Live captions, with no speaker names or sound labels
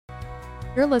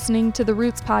You're listening to the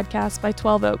Roots podcast by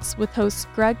 12 Oaks with host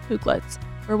Greg Puglitz,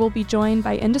 where we'll be joined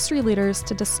by industry leaders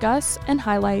to discuss and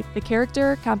highlight the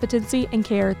character, competency, and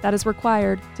care that is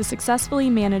required to successfully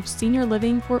manage senior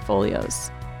living portfolios.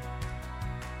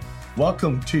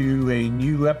 Welcome to a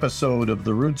new episode of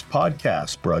the Roots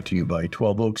podcast brought to you by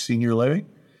 12 Oaks Senior Living.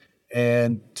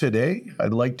 And today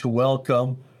I'd like to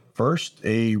welcome first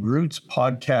a Roots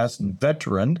podcast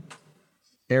veteran,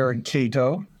 Aaron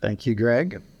Cato. Thank you,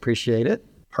 Greg. Appreciate it.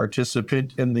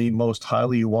 Participant in the most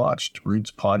highly watched Roots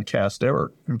podcast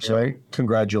ever. So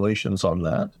congratulations on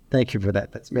that. Thank you for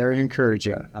that. That's very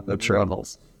encouraging on the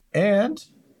travels. And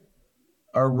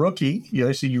our rookie,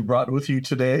 I see you brought with you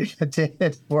today,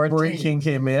 breaking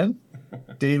him in,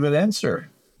 David Enser.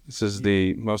 This is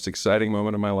the most exciting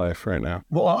moment of my life right now.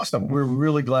 Well, awesome. We're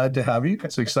really glad to have you.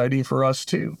 It's exciting for us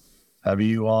too. Have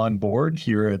you on board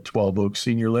here at 12 Oaks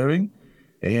Senior Living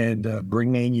and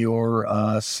bringing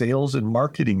your sales and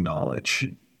marketing knowledge.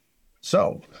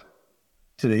 So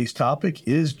today's topic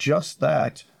is just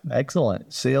that.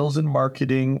 Excellent. Sales and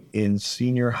marketing in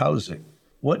senior housing.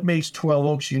 What makes 12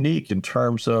 Oaks unique in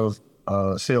terms of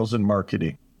sales and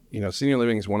marketing? Senior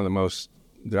living is one of the most,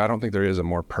 I don't think there is a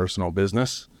more personal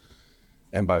business.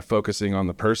 And by focusing on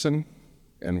the person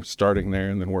and starting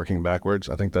there and then working backwards,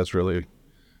 I think that's really,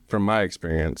 from my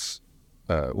experience,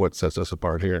 what sets us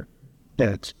apart here.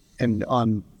 And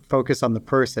on focus on the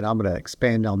person, I'm going to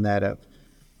expand on that.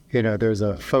 There's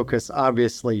a focus,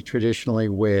 obviously, traditionally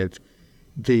with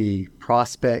the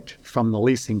prospect from the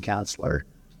leasing counselor,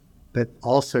 but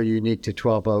also unique to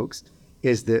 12 Oaks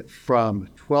is that from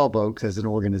 12 Oaks as an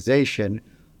organization,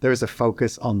 there's a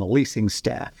focus on the leasing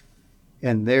staff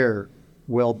and their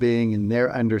well-being and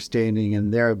their understanding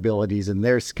and their abilities and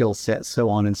their skill set, so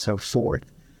on and so forth.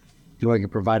 I can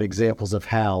provide examples of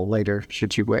how later,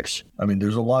 should you wish.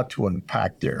 There's a lot to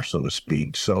unpack there, so to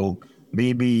speak. So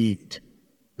maybe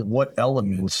what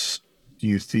elements do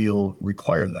you feel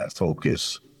require that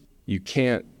focus? You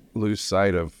can't lose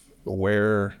sight of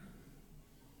where,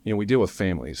 we deal with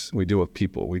families, we deal with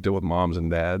people, we deal with moms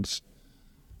and dads.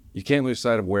 You can't lose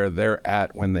sight of where they're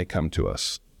at when they come to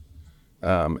us.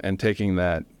 And taking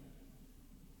the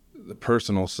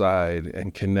personal side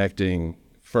and connecting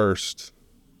first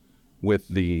with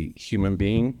the human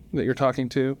being that you're talking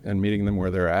to and meeting them where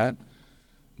they're at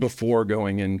before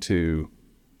going into,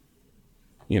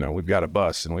 we've got a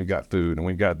bus and we've got food and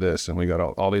we've got this and we got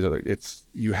all these other,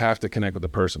 you have to connect with the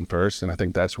person first. And I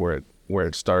think that's where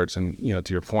it starts. And, to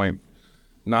your point,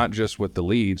 not just with the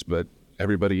leads, but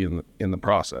everybody in the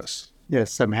process.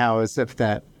 Yes, somehow as if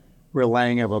that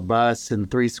relaying of a bus and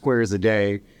 3 squares a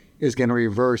day is going to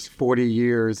reverse 40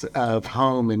 years of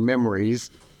home and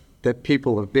memories that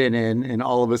people have been in, and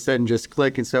all of a sudden just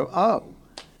click and say, oh,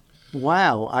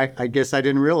 wow, I guess I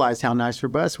didn't realize how nice your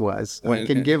bus was. I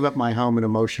can give up my home and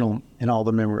emotional and all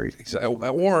the memories.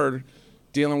 Or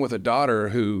dealing with a daughter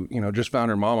who, just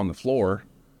found her mom on the floor,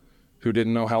 who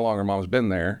didn't know how long her mom's been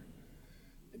there.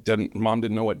 Mom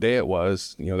didn't know what day it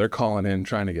was. They're calling in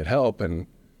trying to get help, and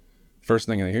first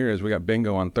thing they hear is, we got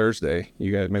bingo on Thursday.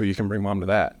 You guys, maybe you can bring mom to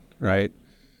that, right?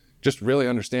 Just really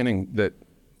understanding that,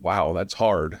 wow, that's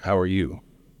hard. How are you?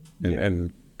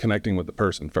 And connecting with the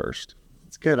person first.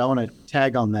 It's good. I want to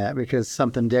tag on that because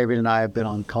something David and I have been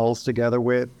on calls together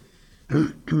with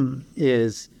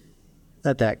is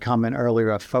that comment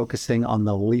earlier of focusing on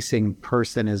the leasing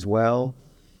person as well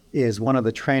is one of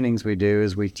the trainings we do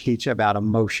is we teach about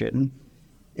emotion,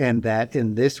 and that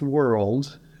in this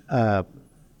world,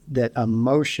 that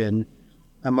emotion's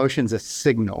a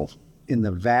signal. In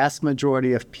the vast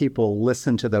majority of people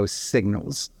listen to those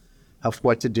signals of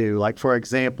what to do. Like, for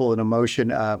example, an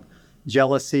emotion of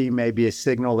jealousy may be a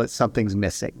signal that something's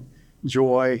missing.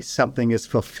 Joy, something is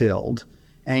fulfilled.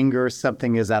 Anger,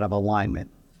 something is out of alignment.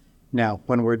 Now,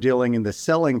 when we're dealing in the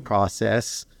selling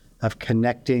process of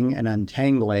connecting and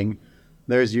untangling,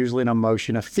 there's usually an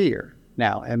emotion of fear.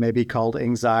 Now, it may be called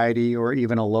anxiety or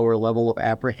even a lower level of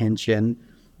apprehension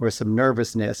or some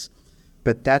nervousness.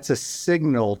 But that's a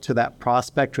signal to that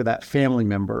prospect or that family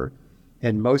member.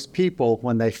 And most people,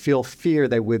 when they feel fear,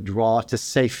 they withdraw to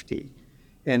safety.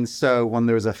 And so when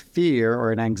there's a fear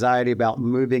or an anxiety about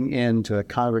moving into a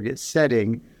congregate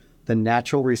setting, the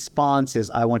natural response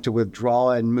is, I want to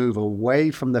withdraw and move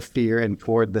away from the fear and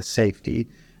toward the safety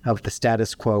of the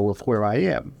status quo of where I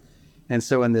am. And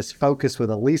so in this focus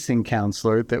with a leasing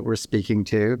counselor that we're speaking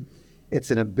to, it's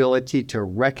an ability to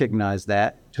recognize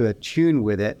that, to attune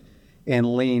with it,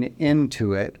 and lean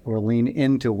into it, or lean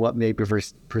into what may be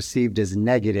perceived as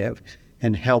negative,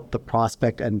 and help the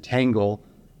prospect untangle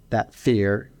that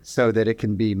fear so that it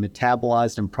can be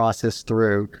metabolized and processed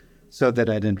through so that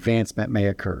an advancement may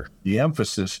occur. The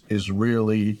emphasis is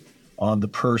really on the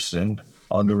person,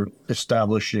 on the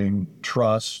establishing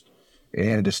trust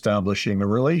and establishing a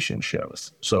relationship.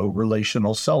 So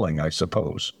relational selling, I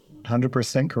suppose.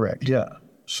 100% correct. Yeah.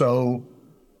 So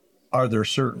are there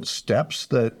certain steps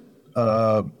that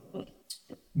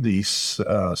the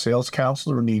sales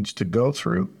counselor needs to go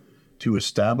through to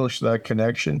establish that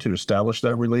connection, to establish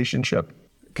that relationship?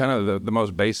 Kind of the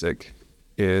most basic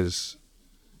is,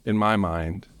 in my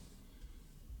mind,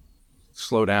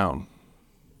 slow down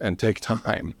and take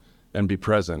time and be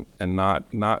present and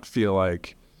not feel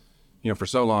like, for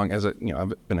so long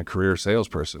I've been a career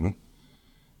salesperson,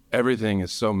 everything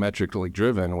is so metrically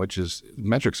driven,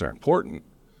 metrics are important,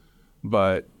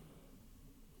 but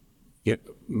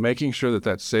making sure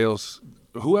that sales,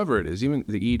 whoever it is, even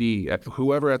the ED,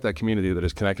 whoever at that community that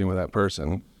is connecting with that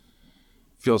person,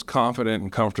 feels confident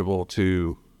and comfortable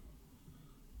to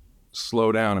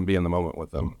slow down and be in the moment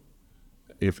with them.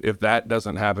 If that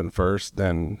doesn't happen first,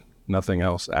 then nothing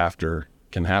else after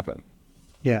can happen.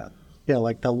 Yeah,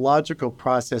 like the logical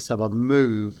process of a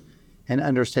move and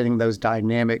understanding those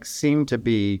dynamics seem to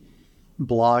be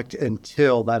blocked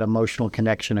until that emotional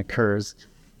connection occurs.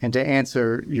 And to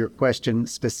answer your question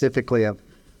specifically of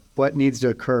what needs to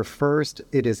occur first,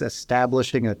 it is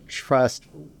establishing a trust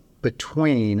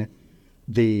between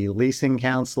the leasing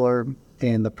counselor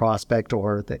and the prospect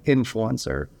or the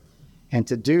influencer. And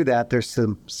to do that, there's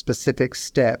some specific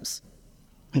steps.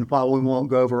 And while we won't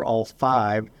go over all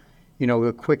 5,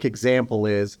 a quick example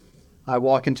is I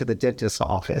walk into the dentist's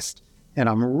office and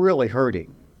I'm really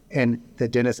hurting. And the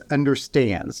dentist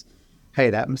understands,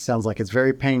 hey, that sounds like it's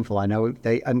very painful. I know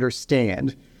they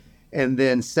understand. And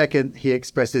then second, he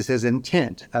expresses his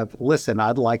intent of, listen,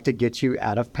 I'd like to get you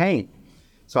out of pain.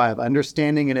 So I have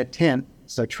understanding and intent.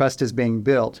 So trust is being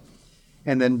built.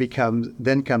 And then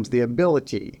comes the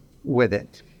ability with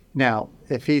it. Now,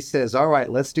 if he says, all right,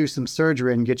 let's do some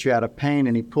surgery and get you out of pain,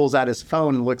 and he pulls out his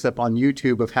phone and looks up on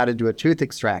YouTube of how to do a tooth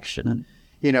extraction,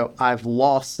 I've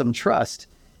lost some trust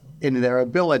in their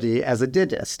ability as a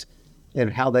dentist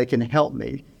and how they can help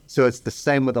me. So it's the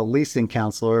same with a leasing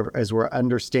counselor as we're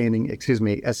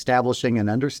establishing an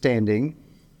understanding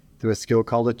through a skill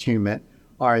called attunement,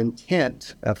 our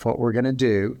intent of what we're going to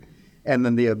do, and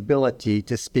then the ability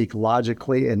to speak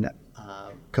logically and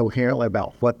coherently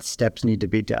about what steps need to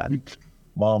be done.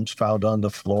 Mom's found on the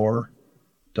floor,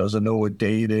 doesn't know what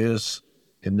day it is,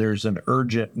 and there's an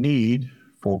urgent need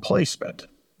for placement,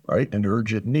 right? An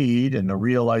urgent need and a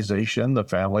realization, the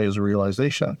family has a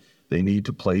realization, they need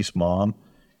to place mom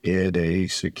in a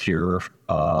secure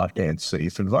and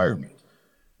safe environment.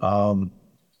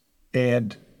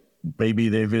 And maybe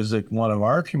they visit one of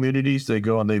our communities, they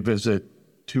go and they visit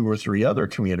 2 or 3 other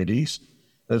communities,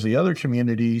 as the other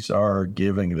communities are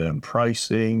giving them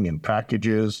pricing and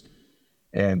packages,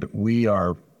 and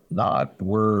we're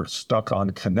stuck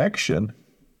on connection.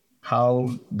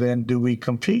 How then do we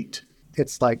compete?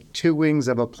 It's like 2 wings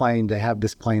of a plane to have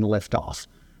this plane lift off.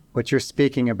 What you're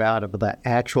speaking about of the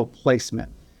actual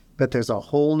placement. But there's a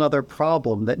whole nother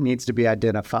problem that needs to be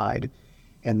identified.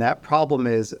 And that problem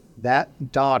is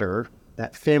that daughter,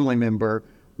 that family member,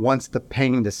 wants the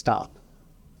pain to stop.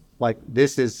 Like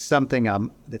this is something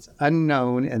that's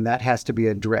unknown and that has to be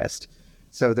addressed.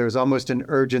 So there's almost an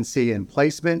urgency in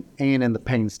placement and in the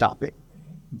pain stopping.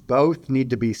 Both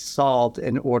need to be solved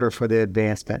in order for the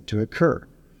advancement to occur.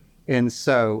 And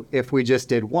so if we just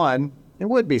did one, it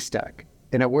would be stuck.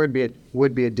 And it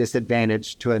would be a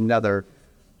disadvantage to another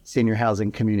senior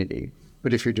housing community.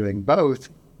 But if you're doing both,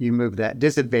 you move that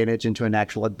disadvantage into an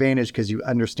actual advantage because you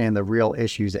understand the real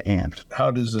issues at hand.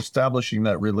 How does establishing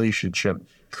that relationship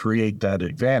create that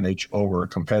advantage over a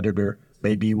competitor,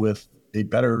 maybe with a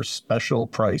better special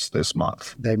price this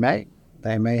month? They may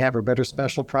have a better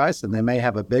special price, and they may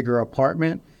have a bigger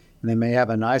apartment, and they may have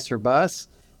a nicer bus.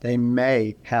 They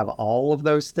may have all of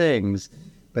those things,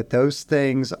 but those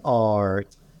things are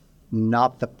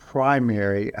not the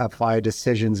primary of why a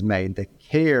decision's made. The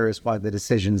care is why the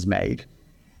decision's made,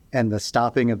 and the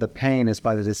stopping of the pain is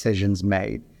why the decision's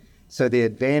made. So the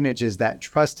advantage is that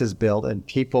trust is built, and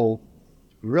people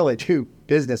really do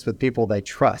business with people they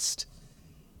trust.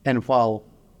 And while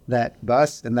that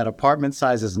bus and that apartment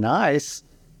size is nice,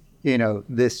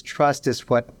 this trust is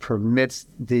what permits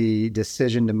the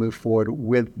decision to move forward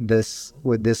with this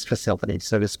facility,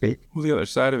 so to speak. Well, the other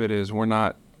side of it is we're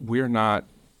not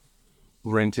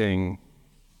renting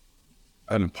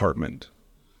an apartment,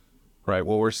 right?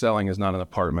 What we're selling is not an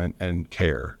apartment and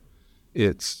care.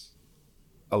 It's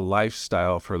a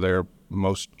lifestyle for their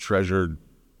most treasured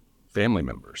family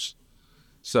members.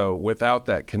 So without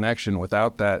that connection,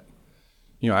 without that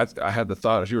I had the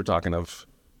thought as you were talking of,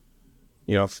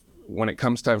 when it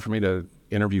comes time for me to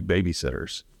interview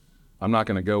babysitters, I'm not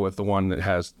going to go with the one that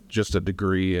has just a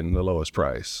degree and the lowest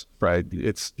price, right?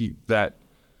 It's that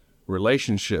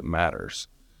relationship matters,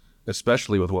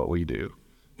 especially with what we do,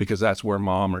 because that's where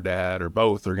mom or dad or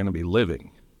both are going to be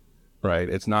living, right?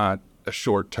 It's not a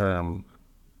short-term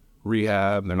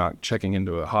rehab. They're not checking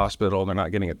into a hospital. They're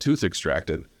not getting a tooth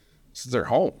extracted. This is their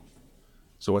home.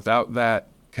 So without that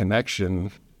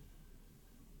connection,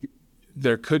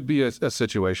 there could be a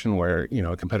situation where,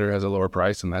 a competitor has a lower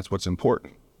price and that's what's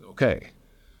important. Okay.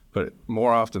 But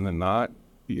more often than not,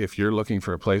 if you're looking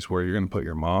for a place where you're going to put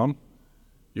your mom,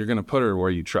 you're going to put her where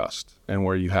you trust and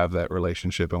where you have that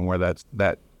relationship and where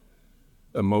that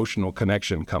emotional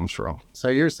connection comes from. So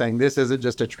you're saying this isn't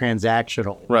just a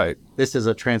transactional. Right. This is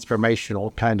a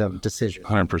transformational kind of decision.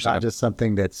 100%. Not just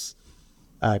something that's,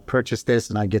 I purchase this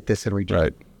and I get this in return.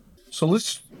 Right. So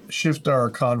let's shift our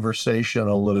conversation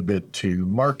a little bit to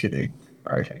marketing,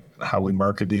 right? How we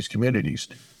market these communities.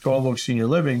 12 Oaks Senior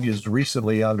Living has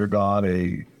recently undergone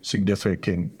a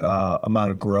significant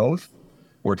amount of growth.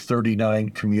 We're at 39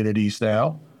 communities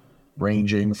now,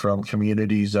 ranging from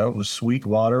communities out in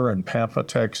Sweetwater and Pampa,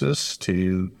 Texas,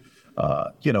 to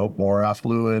more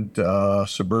affluent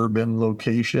suburban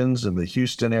locations in the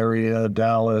Houston area,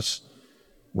 Dallas.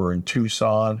 We're in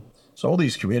Tucson. So all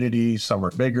these communities, some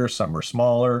are bigger, some are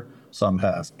smaller, some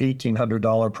have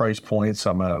 $1,800 price points,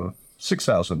 some have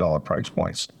 $6,000 price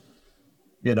points.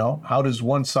 How does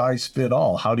one size fit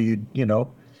all? How do you,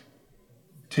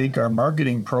 take our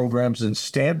marketing programs and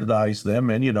standardize them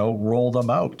and, roll them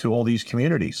out to all these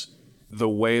communities? The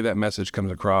way that message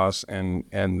comes across and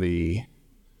the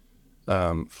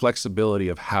flexibility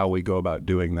of how we go about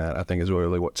doing that, I think is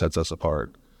really what sets us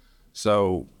apart.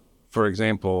 So, for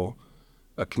example,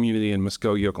 a community in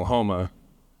Muskogee, Oklahoma,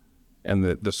 and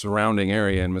the surrounding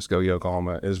area in Muskogee,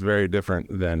 Oklahoma is very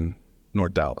different than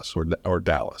North Dallas or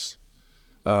Dallas.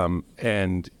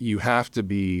 And you have to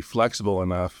be flexible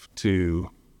enough to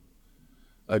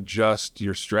adjust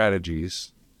your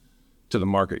strategies to the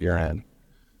market you're in.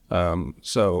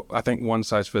 So I think one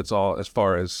size fits all as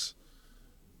far as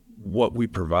what we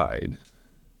provide,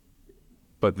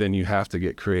 but then you have to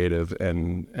get creative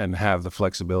and have the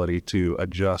flexibility to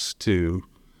adjust to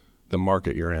the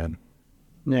market you're in.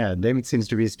 Yeah, David seems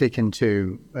to be speaking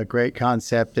to a great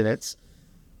concept, and it's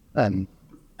an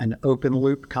open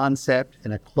loop concept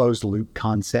and a closed loop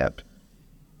concept.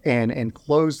 And in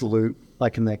closed loop,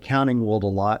 like in the accounting world a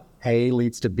lot, A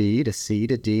leads to B, to C,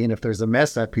 to D. And if there's a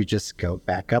mess up, you just go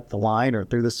back up the line or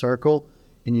through the circle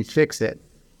and you fix it.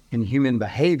 In human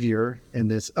behavior, in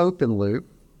this open loop,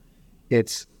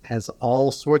 it has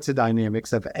all sorts of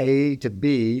dynamics of A to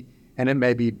B, and it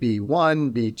may be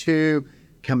B1, B2,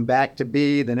 come back to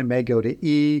B, then it may go to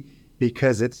E,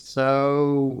 because it's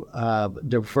so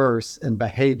diverse in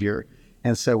behavior.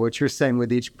 And so what you're saying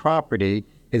with each property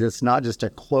is it's not just a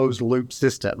closed loop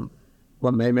system.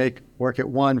 What may work at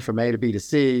one from A to B to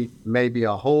C may be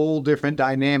a whole different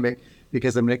dynamic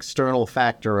because of an external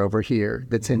factor over here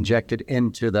that's injected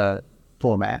into the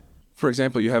format. For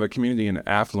example, you have a community in an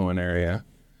affluent area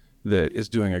that is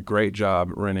doing a great job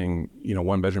renting,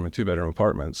 1-bedroom and 2-bedroom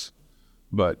apartments,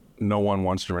 but no one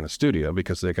wants to rent a studio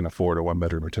because they can afford a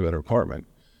 1-bedroom or 2-bedroom apartment.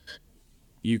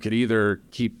 You could either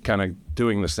keep kind of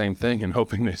doing the same thing and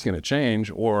hoping it's going to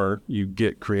change, or you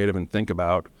get creative and think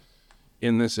about,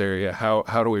 in this area,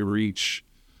 how do we reach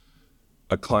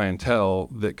a clientele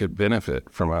that could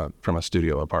benefit from a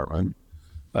studio apartment?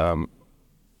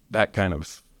 That kind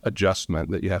of adjustment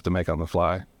that you have to make on the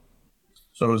fly.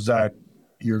 So is that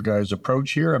your guys'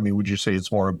 approach here? I mean, would you say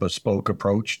it's more a bespoke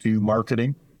approach to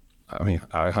marketing? I mean,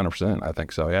 100%. I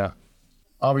think so, yeah.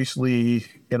 Obviously,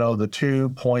 the 2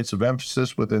 points of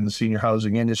emphasis within the senior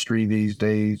housing industry these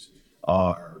days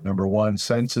are, number 1,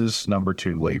 census, number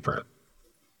 2, labor.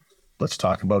 Let's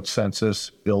talk about census,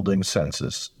 building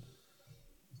census.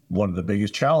 One of the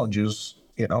biggest challenges,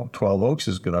 12 Oaks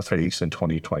is going to face in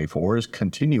 2024 is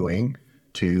continuing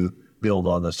to build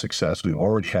on the success we've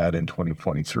already had in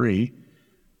 2023.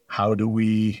 How do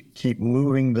we keep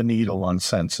moving the needle on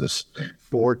census?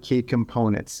 4 key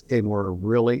components, and we're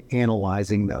really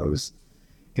analyzing those.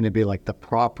 Going to be like the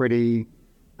property,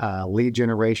 lead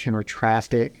generation or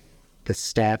traffic, the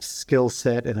staff's skill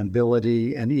set and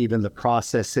ability, and even the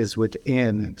processes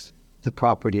within the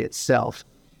property itself.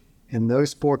 And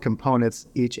those 4 components,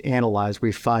 each analyzed,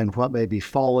 we find what may be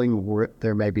falling, where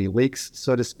there may be leaks,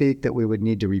 so to speak, that we would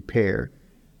need to repair.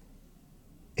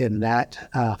 In that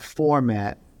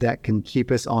format, that can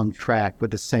keep us on track with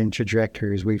the same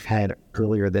trajectories we've had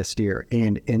earlier this year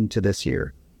and into this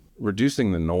year.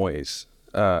 Reducing the noise.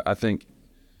 I think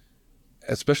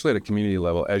especially at a community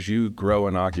level, as you grow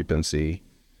in occupancy,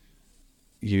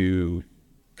 you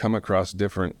come across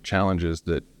different challenges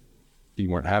that you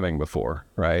weren't having before,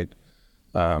 right?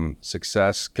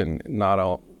 Success can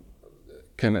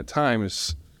at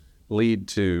times lead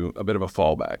to a bit of a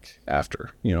fallback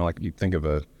after. Like you think of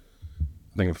a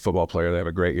football player, they have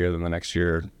a great year, then the next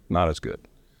year, not as good.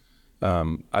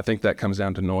 I think that comes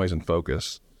down to noise and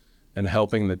focus and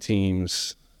helping the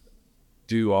teams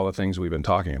do all the things we've been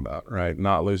talking about, right?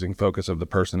 Not losing focus of the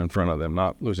person in front of them,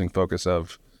 not losing focus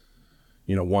of,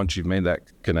 once you've made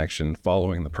that connection,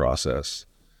 following the process,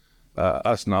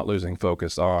 us not losing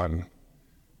focus on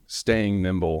staying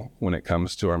nimble when it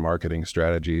comes to our marketing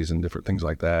strategies and different things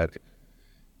like that.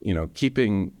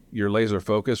 Keeping your laser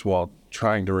focus while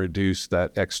trying to reduce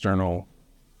that external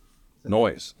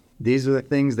noise. These are the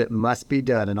things that must be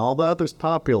done, and all the others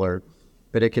popular,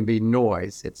 but it can be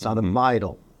noise. It's not a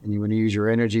vital, and you want to use your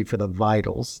energy for the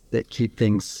vitals that keep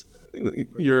things.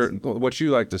 What you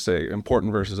like to say,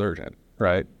 important versus urgent,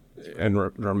 right? And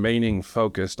remaining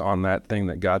focused on that thing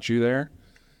that got you there.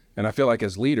 And I feel like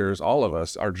as leaders, all of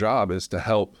us, our job is to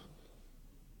help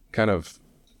kind of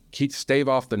stave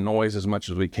off the noise as much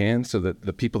as we can so that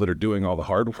the people that are doing all the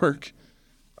hard work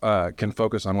can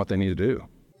focus on what they need to do.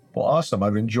 Well, awesome.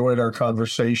 I've enjoyed our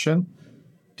conversation,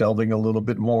 delving a little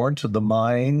bit more into the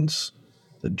minds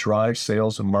that drive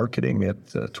sales and marketing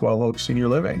at 12 Oaks Senior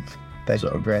Living. Thank you,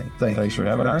 Brett. Thanks for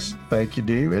having us. Thank you,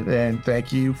 David. And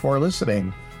thank you for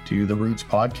listening to the Roots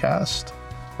Podcast,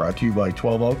 brought to you by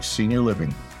 12 Oaks Senior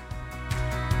Living.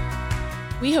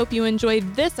 We hope you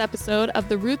enjoyed this episode of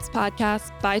the Roots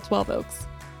Podcast by 12 Oaks.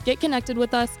 Get connected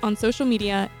with us on social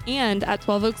media and at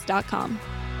 12oaks.com.